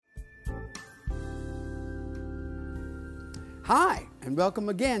Hi, and welcome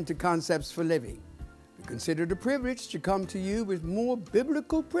again to Concepts for Living. We consider it a privilege to come to you with more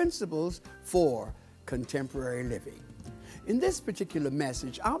biblical principles for contemporary living. In this particular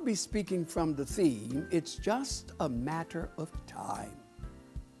message, I'll be speaking from the theme, It's Just a Matter of Time.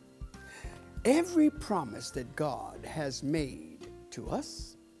 Every promise that God has made to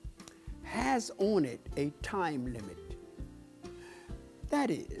us has on it a time limit. That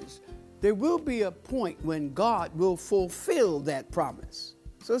is, there will be a point when God will fulfill that promise.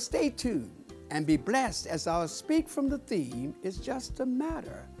 So stay tuned and be blessed as I'll speak from the theme, It's Just a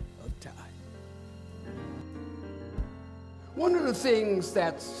Matter of Time. One of the things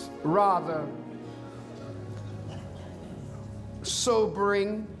that's rather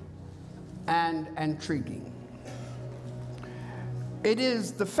sobering and intriguing, it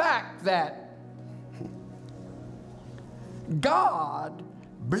is the fact that God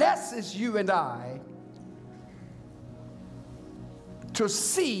blesses you and I to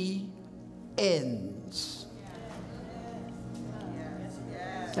see ends.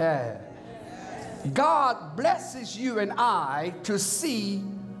 God blesses you and I to see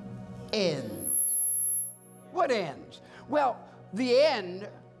ends. What ends? Well, the end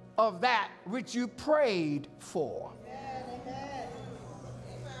of that which you prayed for.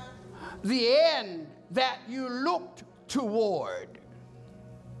 The end that you looked toward.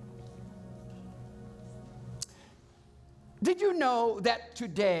 Did you know that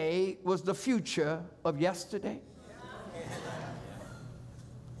today was the future of yesterday?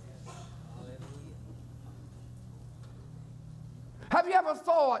 Have you ever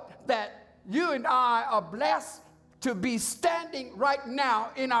thought that you and I are blessed to be standing right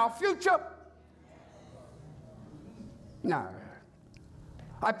now in our future? No.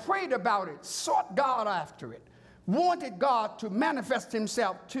 I prayed about it, sought God after it, wanted God to manifest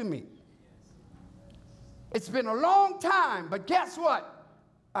himself to me. It's been a long time, but guess what?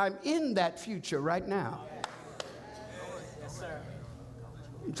 I'm in that future right now. Yes, sir.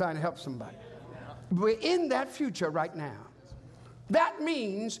 I'm trying to help somebody. We're in that future right now. That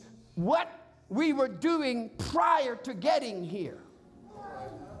means what we were doing prior to getting here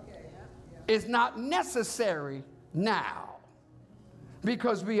is not necessary now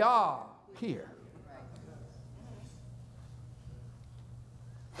because we are here.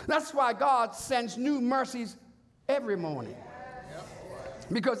 That's why God sends new mercies every morning.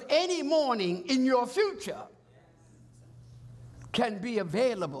 Because any morning in your future can be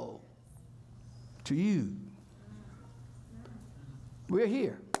available to you. We're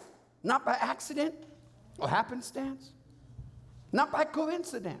here. Not by accident or happenstance. Not by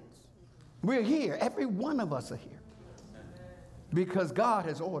coincidence. We're here. Every one of us are here. Because God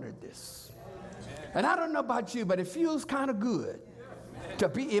has ordered this. And I don't know about you, but it feels kind of good to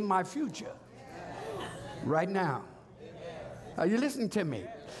be in my future right now. Are you listening to me?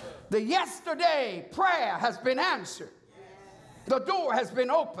 The yesterday prayer has been answered. The door has been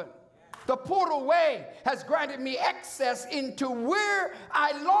opened. The portal way has granted me access into where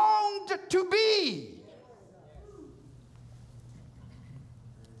I longed to be.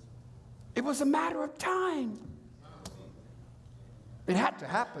 It was a matter of time. It had to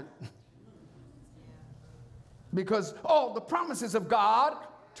happen. Because all the promises of God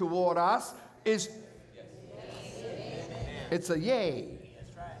toward us is, it's a yay,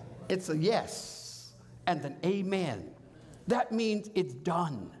 it's a yes, and an amen. That means it's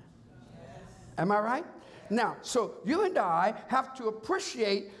done. Am I right? Now, so you and I have to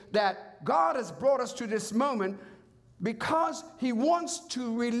appreciate that God has brought us to this moment because he wants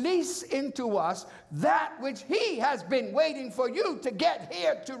to release into us that which he has been waiting for you to get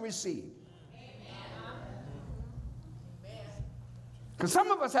here to receive. Because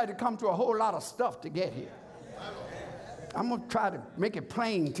some of us had to come through a whole lot of stuff to get here. I'm going to try to make it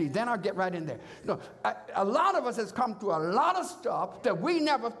plain to you. Then I'll get right in there. No, a lot of us has come through a lot of stuff that we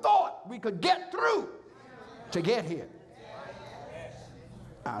never thought we could get through to get here.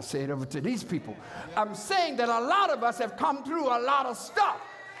 I'll say it over to these people. I'm saying that a lot of us have come through a lot of stuff.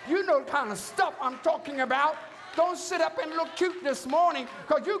 You know the kind of stuff I'm talking about. Don't sit up and look cute this morning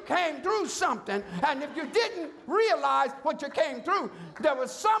because you came through something. And if you didn't realize what you came through, there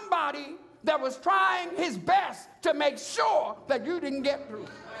was somebody that was trying his best to make sure that you didn't get through.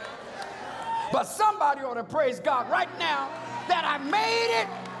 But somebody ought to praise God right now that I made it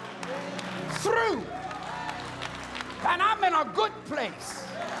through. And I'm in a good place.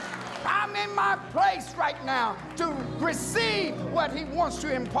 I'm in my place right now to receive what he wants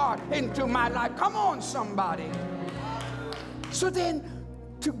to impart into my life. Come on, somebody. So then,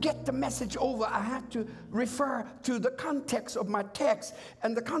 to get the message over, I have to refer to the context of my text.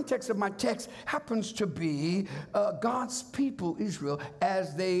 And the context of my text happens to be God's people, Israel,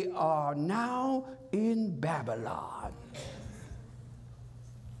 as they are now in Babylon.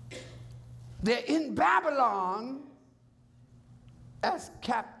 They're in Babylon as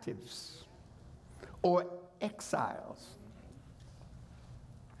captives or exiles.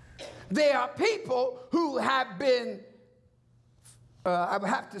 They are people who have been, I would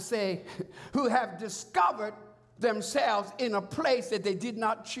have to say, who have discovered themselves in a place that they did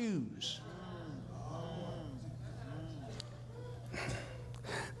not choose.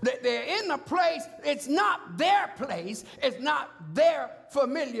 They're in a place, it's not their place, it's not their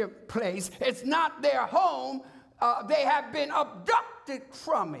familiar place, it's not their home. They have been abducted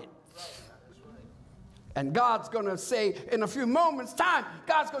from it. And God's going to say in a few moments' time,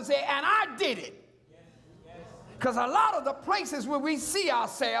 God's going to say, and I did it. Because a lot of the places where we see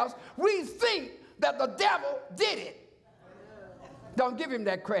ourselves, we think that the devil did it. Don't give him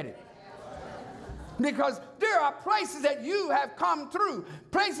that credit. Because there are places that you have come through,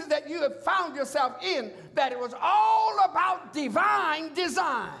 places that you have found yourself in, that it was all about divine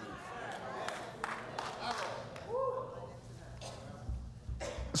design.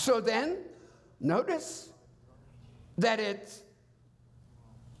 So then, notice that it's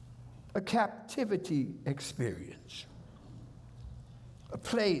a captivity experience, a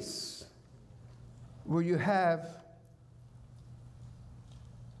place where you have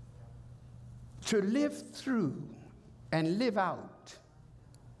to live through and live out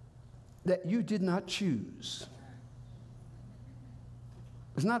that you did not choose.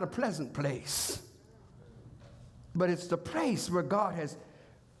 It's not a pleasant place, but it's the place where God has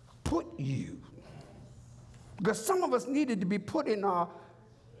put you. Because some of us needed to be put in our...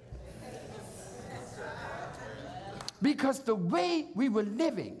 Because the way we were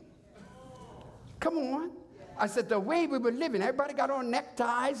living, come on, I said the way we were living, everybody got on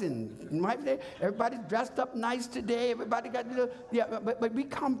neckties and everybody dressed up nice today, everybody got, but we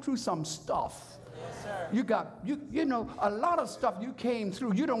come through some stuff. Yes, sir. You got, you know, a lot of stuff you came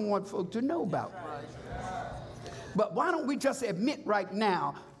through you don't want folk to know about. But why don't we just admit right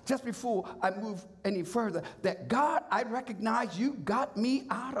now, just before I move any further, that God, I recognize you got me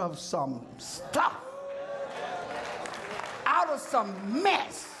out of some stuff, out of some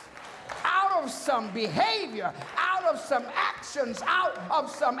mess, out of some behavior, out of some actions, out of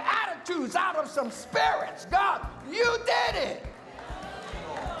some attitudes, out of some spirits. God, you did it.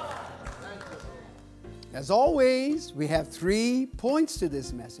 As always, we have 3 points to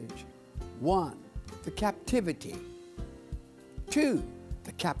this message. 1, the captivity. 2,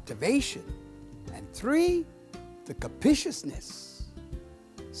 the captivation. And 3, the captiousness.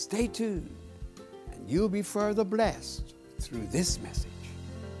 Stay tuned, and you'll be further blessed through this message.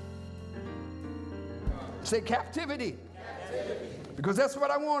 Say captivity. Because that's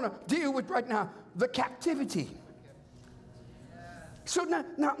what I want to deal with right now, the captivity. So now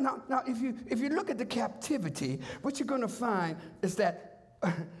if you look at the captivity, what you're going to find is that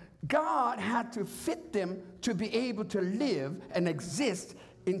God had to fit them to be able to live and exist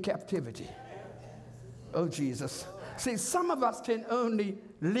in captivity. Oh, Jesus. See, some of us can only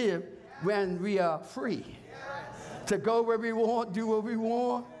live when we are free to go where we want, do what we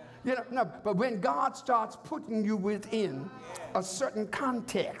want. You know, no, but when God starts putting you within a certain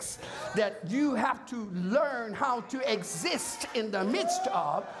context that you have to learn how to exist in the midst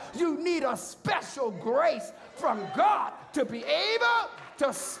of, you need a special grace from God to be able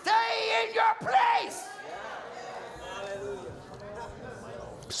to stay in your place.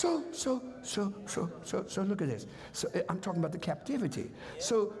 So look at this. So I'm talking about the captivity.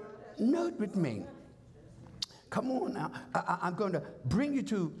 So note with me. Come on now. I'm going to bring you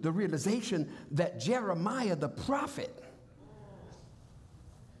to the realization that Jeremiah the prophet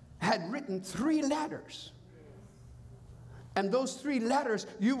had written 3 letters. And those 3 letters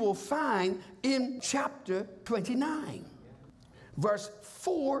you will find in chapter 29. Verse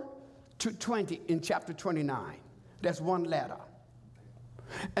 4 to 20 in chapter 29. That's 1 letter.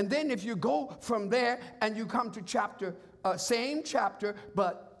 And then if you go from there and you come to chapter, same chapter,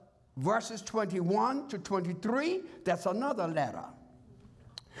 but verses 21 to 23, that's another letter.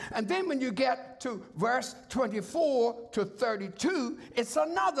 And then when you get to verse 24 to 32, it's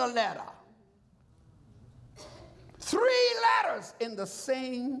another letter. 3 letters in the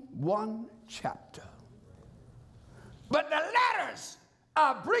same 1 chapter. But the letters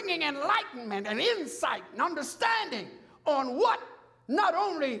are bringing enlightenment and insight and understanding on what not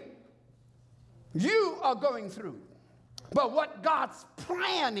only you are going through, but what God's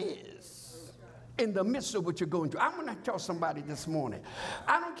plan is in the midst of what you're going through. I'm going to tell somebody this morning,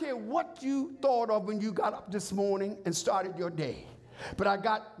 I don't care what you thought of when you got up this morning and started your day, but I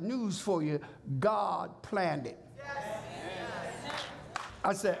got news for you. God planned it.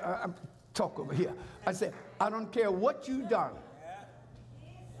 I said, talk over here. I said, I don't care what you've done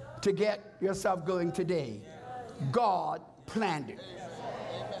to get yourself going today. God planned it.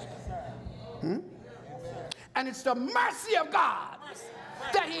 And it's the mercy of God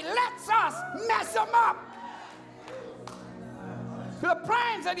that he lets us mess them up. The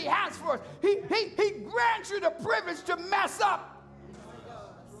plans that he has for us, he grants you the privilege to mess up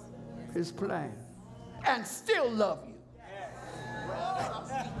his plan and still love you.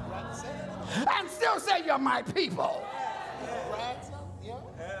 And still say, you're my people.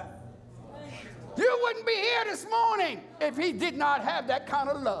 You wouldn't be here this morning if he did not have that kind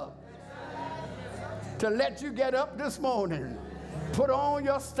of love to let you get up this morning, put on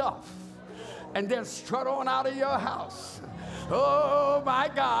your stuff, and then strut on out of your house. Oh my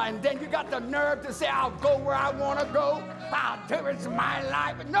God. And then you got the nerve to say, I'll go where I want to go. I'll do it. It's my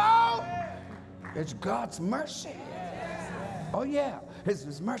life. No, it's God's mercy. Oh yeah, it's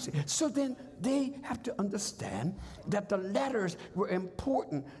his mercy. So then they have to understand that the letters were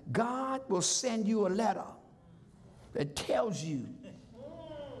important. God will send you a letter that tells you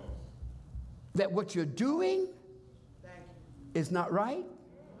that what you're doing is not right.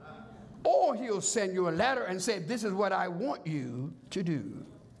 Or he'll send you a letter and say, this is what I want you to do.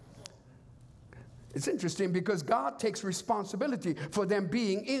 It's interesting because God takes responsibility for them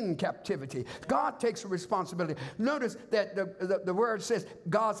being in captivity. God takes responsibility. Notice that the word says,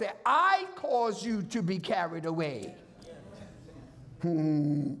 God said, I caused you to be carried away.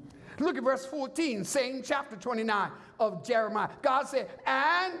 Look at verse 14, same chapter 29 of Jeremiah. God said,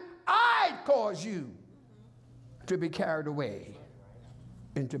 and I caused you to be carried away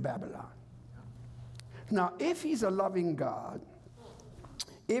into Babylon. Now, if he's a loving God,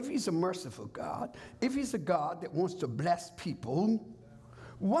 if he's a merciful God, if he's a God that wants to bless people,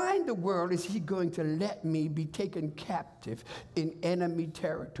 why in the world is he going to let me be taken captive in enemy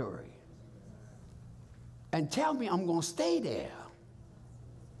territory and tell me I'm going to stay there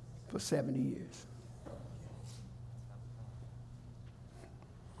for 70 years?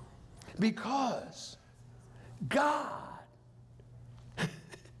 Because God,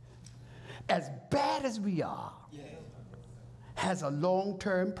 as bad as we are, has a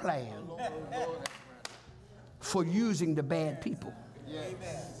long-term plan for using the bad people.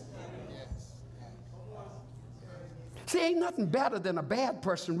 See, ain't nothing better than a bad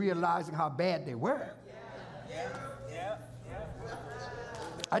person realizing how bad they were.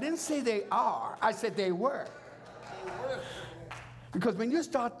 I didn't say they are, I said they were. Because when you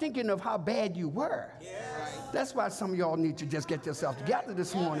start thinking of how bad you were, that's why some of y'all need to just get yourself together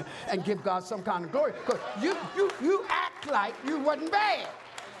this morning and give God some kind of glory. Because you act like you wasn't bad.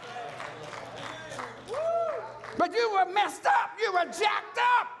 But you were messed up. You were jacked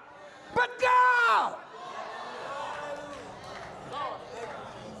up. But God,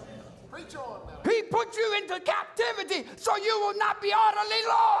 he put you into captivity so you will not be utterly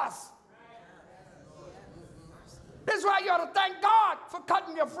lost. That's why you ought to thank God for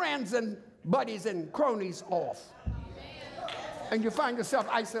cutting your friends and buddies and cronies off. And you find yourself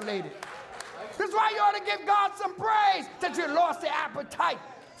isolated. That's why you ought to give God some praise that you lost the appetite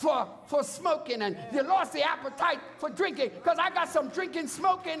for smoking and you lost the appetite for drinking. Because I got some drinking,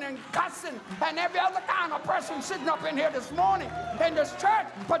 smoking, and cussing and every other kind of person sitting up in here this morning in this church.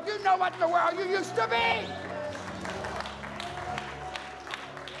 But you know what in the world you used to be.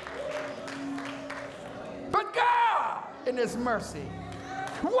 But God, in his mercy,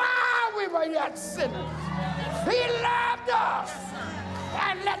 while we were yet sinners, he loved us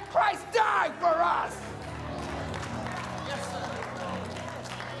and let Christ die for us. Yes, sir.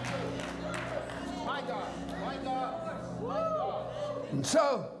 My God, my God, my God. And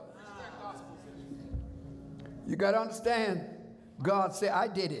so, you got to understand, God said, I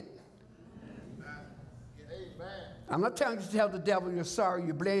did it. I'm not telling you to tell the devil you're sorry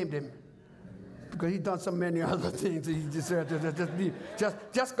you blamed him, because he's done so many other things that he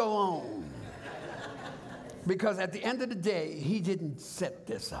just go on. Because at the end of the day, he didn't set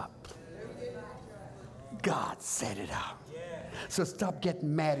this up. God set it up. So stop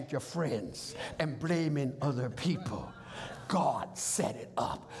getting mad at your friends and blaming other people. God set it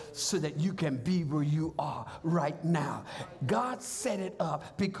up so that you can be where you are right now. God set it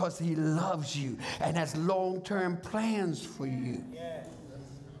up because he loves you and has long-term plans for you.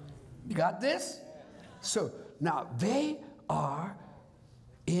 You got this? So now they are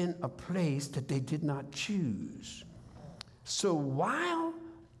in a place that they did not choose. So while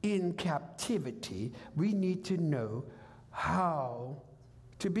in captivity, we need to know how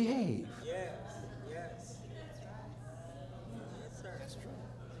to behave. Yes, yes. That's true.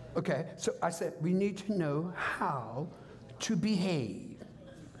 Okay, so I said we need to know how to behave.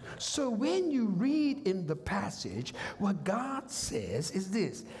 So when you read in the passage, what God says is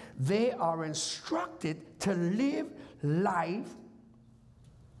this: they are instructed to live life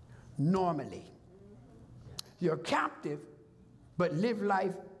normally. You're captive, but live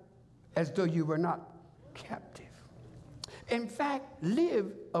life as though you were not captive. In fact,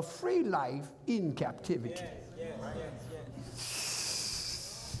 live a free life in captivity. Yes,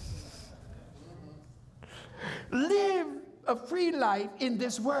 Live a free life in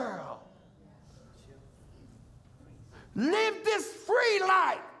this world. Live this free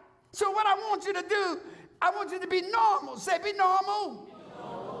life. So what I want you to do, I want you to be normal. Say, be normal.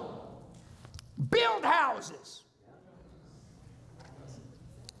 Build houses.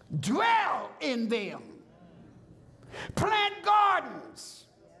 Dwell in them. Plant gardens.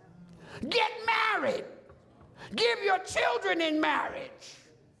 Get married. Give your children in marriage.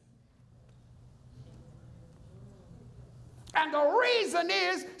 And the reason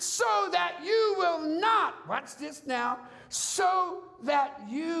is so that you will not, watch this now, so that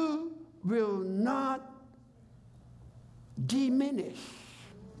you will not diminish,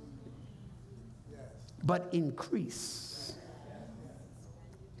 but increase.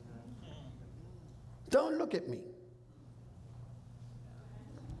 Don't look at me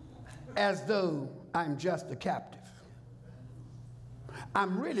as though I'm just a captive.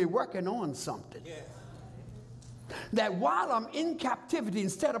 I'm really working on something. That while I'm in captivity,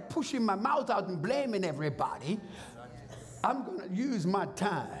 instead of pushing my mouth out and blaming everybody, I'm going to use my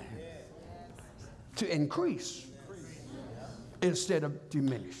time to increase instead of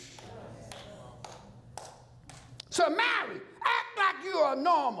diminish. So marry, act like you are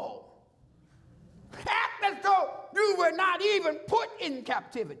normal. Act as though you were not even put in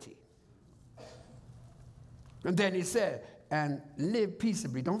captivity. And then he said, and live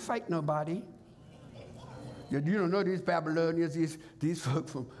peaceably. Don't fight nobody. You don't know these Babylonians, these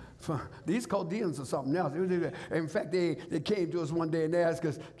folks from these Chaldeans or something else. In fact, they came to us one day and they asked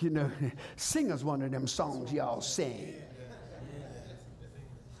us, sing us one of them songs y'all sing.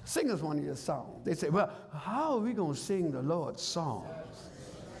 Sing us one of your songs. They say, well, how are we going to sing the Lord's songs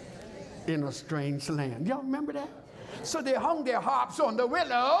in a strange land? Y'all remember that? So they hung their harps on the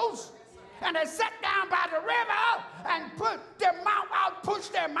willows, and they sat down by the river and put their mouth out,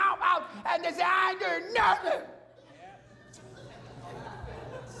 pushed their mouth out, and they said, I ain't doing nothing.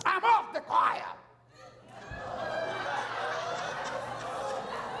 I'm off the choir.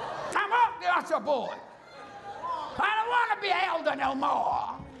 I'm off the usher board. I don't want to be elder no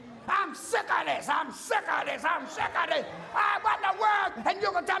more. I'm sick of this. I'm sick of this. I'm sick of this. What in the world? And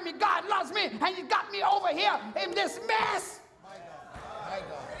you're going to tell me God loves me and you got me over here in this mess?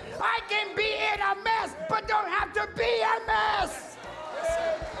 I can be in a mess, but don't have to be a mess. Yes,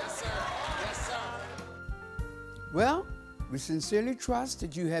 sir. Yes, sir. Yes, sir. Well, we sincerely trust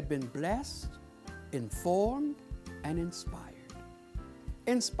that you have been blessed, informed, and inspired.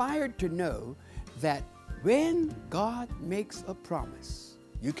 Inspired to know that when God makes a promise,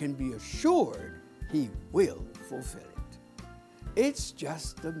 you can be assured He will fulfill it. It's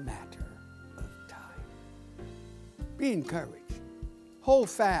just a matter of time. Be encouraged. Hold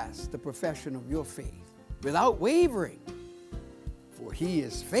fast the profession of your faith without wavering, for He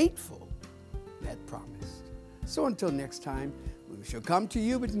is faithful that promised. So until next time, we shall come to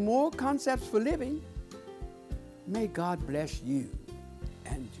you with more concepts for living. May God bless you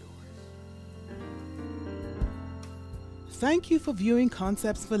and yours. Thank you for viewing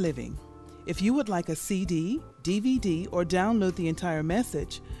Concepts for Living. If you would like a CD, DVD, or download the entire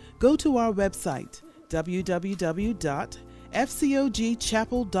message, go to our website,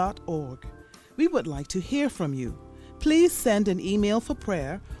 www.fcogchapel.org. We would like to hear from you. Please send an email for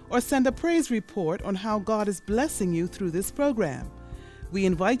prayer or send a praise report on how God is blessing you through this program. We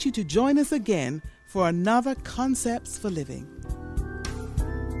invite you to join us again for another Concepts for Living.